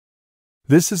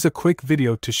This is a quick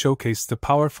video to showcase the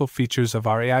powerful features of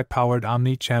our AI-powered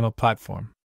Omni Channel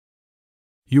platform.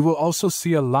 You will also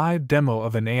see a live demo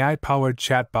of an AI-powered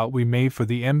chatbot we made for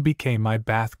the MBK My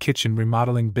Bath Kitchen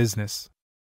remodeling business.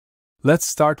 Let's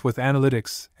start with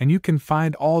analytics, and you can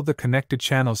find all the connected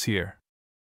channels here.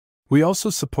 We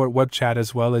also support web chat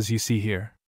as well, as you see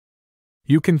here.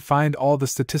 You can find all the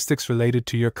statistics related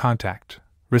to your contact,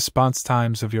 response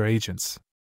times of your agents.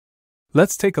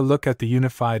 Let's take a look at the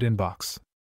unified inbox.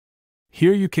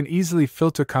 Here you can easily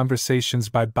filter conversations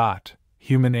by bot,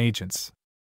 human agents.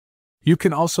 You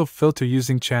can also filter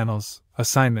using channels,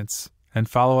 assignments, and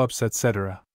follow-ups,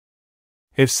 etc.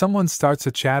 If someone starts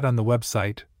a chat on the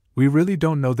website, we really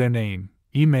don't know their name,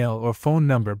 email, or phone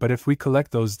number, but if we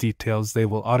collect those details, they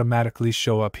will automatically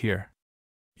show up here.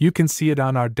 You can see it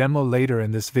on our demo later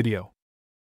in this video.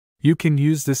 You can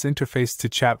use this interface to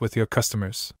chat with your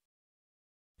customers.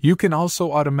 You can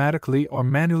also automatically or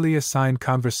manually assign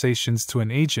conversations to an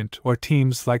agent or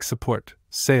teams like support,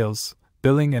 sales,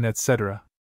 billing, and etc.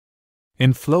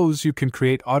 In Flows, you can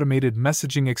create automated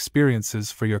messaging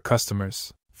experiences for your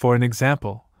customers. For an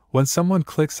example, when someone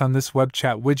clicks on this web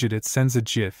chat widget, it sends a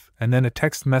GIF, and then a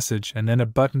text message, and then a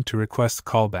button to request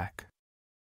callback.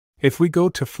 If we go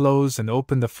to Flows and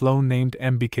open the flow named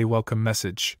MBK Welcome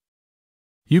Message,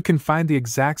 you can find the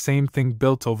exact same thing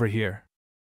built over here.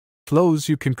 Flows,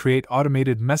 you can create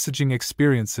automated messaging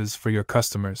experiences for your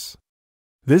customers.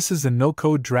 This is a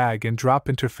no-code drag and drop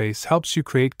interface, helps you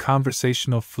create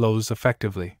conversational flows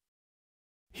effectively.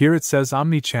 Here it says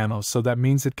omnichannel, so that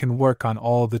means it can work on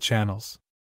all the channels.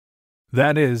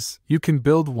 That is, you can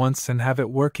build once and have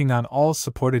it working on all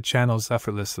supported channels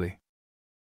effortlessly.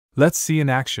 Let's see in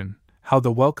action how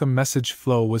the welcome message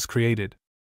flow was created.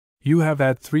 You have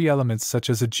added 3 elements such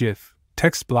as a GIF,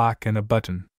 text block, and a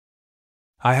button.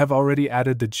 I have already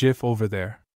added the GIF over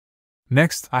there.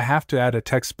 Next, I have to add a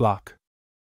text block.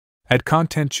 Add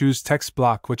content, choose text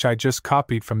block, which I just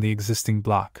copied from the existing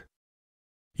block.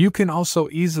 You can also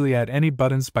easily add any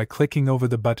buttons by clicking over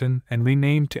the button and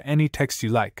rename to any text you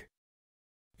like.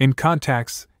 In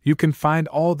contacts, you can find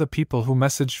all the people who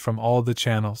messaged from all the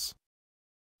channels.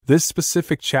 This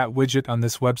specific chat widget on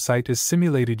this website is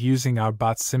simulated using our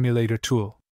bot simulator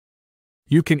tool.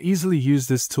 You can easily use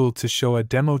this tool to show a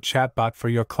demo chatbot for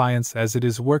your clients as it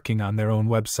is working on their own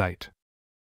website.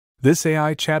 This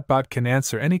AI chatbot can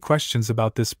answer any questions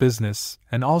about this business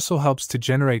and also helps to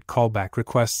generate callback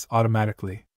requests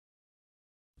automatically.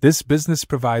 This business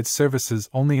provides services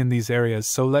only in these areas,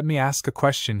 so let me ask a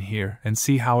question here and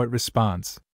see how it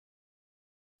responds.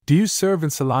 Do you serve in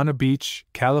Solana Beach,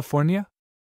 California?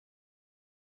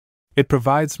 It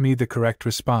provides me the correct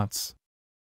response.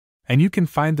 And you can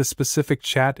find the specific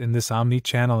chat in this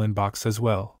omni-channel inbox as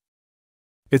well.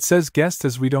 It says guest,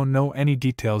 as we don't know any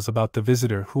details about the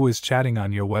visitor who is chatting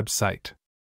on your website.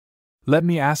 Let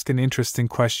me ask an interesting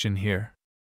question here.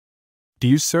 Do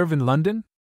you serve in London?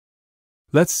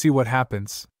 Let's see what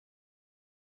happens.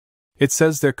 It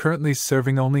says they're currently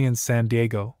serving only in San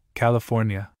Diego,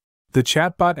 California. The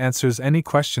chatbot answers any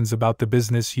questions about the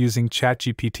business using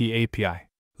ChatGPT API.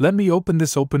 Let me open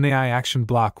this OpenAI action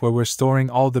block where we're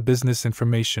storing all the business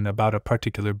information about a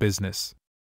particular business.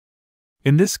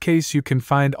 In this case, you can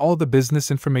find all the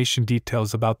business information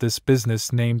details about this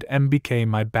business named MBK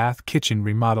My Bath Kitchen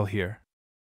Remodel here.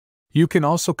 You can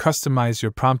also customize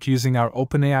your prompt using our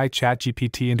OpenAI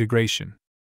ChatGPT integration.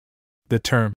 The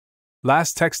term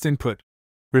last text input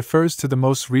refers to the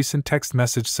most recent text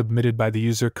message submitted by the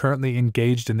user currently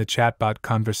engaged in the chatbot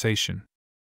conversation.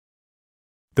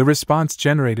 The response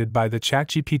generated by the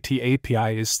ChatGPT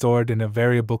API is stored in a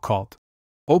variable called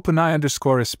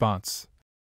OpenAI_response,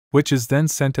 which is then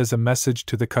sent as a message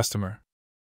to the customer.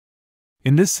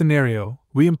 In this scenario,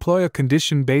 we employ a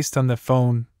condition based on the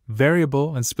phone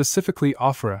variable and specifically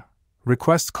offer a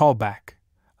request callback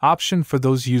option for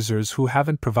those users who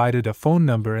haven't provided a phone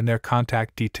number in their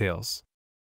contact details.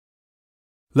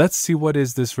 Let's see what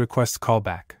is this request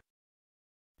callback.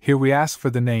 Here we ask for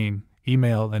the name,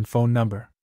 email, and phone number,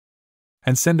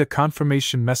 and send a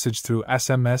confirmation message through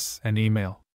SMS and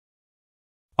email.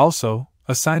 Also,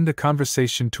 assign the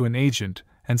conversation to an agent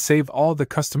and save all the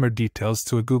customer details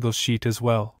to a Google Sheet as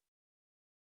well.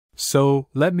 So,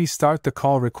 let me start the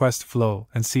call request flow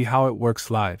and see how it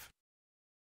works live.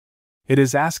 It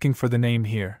is asking for the name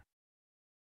here.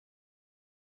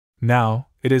 Now,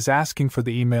 it is asking for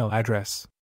the email address.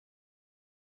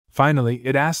 Finally,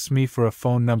 it asks me for a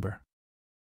phone number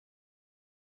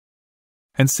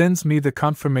and sends me the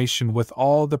confirmation with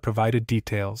all the provided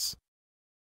details.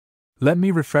 Let me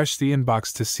refresh the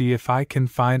inbox to see if I can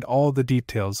find all the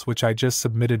details which I just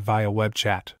submitted via web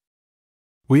chat.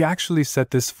 We actually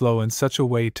set this flow in such a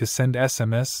way to send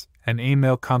SMS and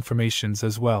email confirmations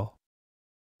as well.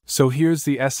 So here's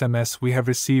the SMS we have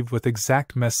received with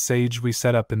exact message we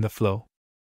set up in the flow.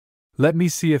 Let me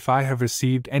see if I have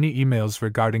received any emails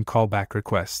regarding callback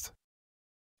request.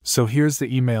 So here's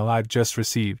the email I've just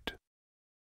received.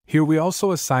 Here we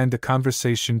also assigned the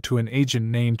conversation to an agent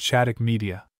named Chatic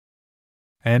Media.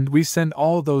 And we send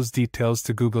all those details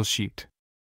to Google Sheet.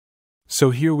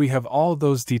 So here we have all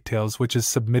those details which is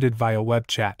submitted via web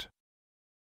chat.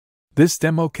 This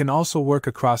demo can also work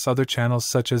across other channels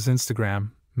such as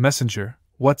Instagram, Messenger,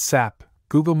 WhatsApp,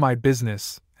 Google My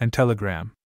Business, and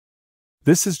Telegram.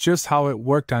 This is just how it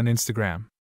worked on Instagram.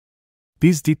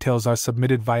 These details are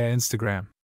submitted via Instagram.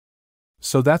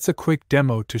 So that's a quick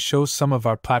demo to show some of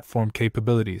our platform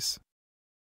capabilities.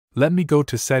 Let me go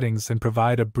to Settings and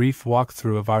provide a brief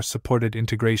walkthrough of our supported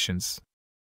integrations.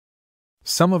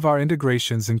 Some of our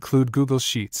integrations include Google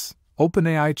Sheets,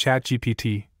 OpenAI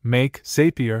ChatGPT, Make,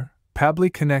 Zapier,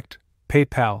 Pabbly Connect,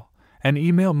 PayPal, and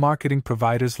email marketing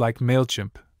providers like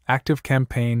MailChimp,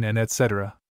 ActiveCampaign, and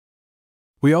etc.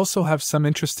 We also have some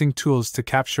interesting tools to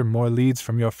capture more leads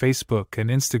from your Facebook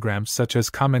and Instagram, such as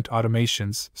comment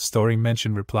automations, story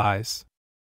mention replies.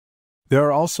 There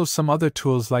are also some other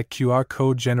tools like QR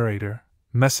code generator,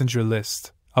 messenger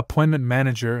list, appointment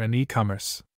manager, and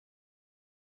e-commerce.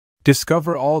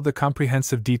 Discover all the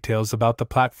comprehensive details about the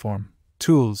platform,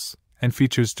 tools, and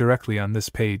features directly on this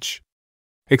page.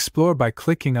 Explore by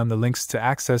clicking on the links to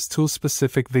access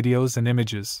tool-specific videos and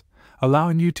images,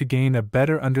 allowing you to gain a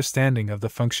better understanding of the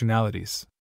functionalities.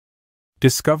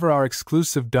 Discover our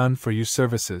exclusive done-for-you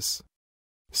services.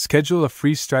 Schedule a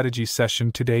free strategy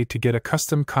session today to get a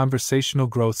custom conversational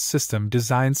growth system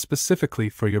designed specifically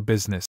for your business.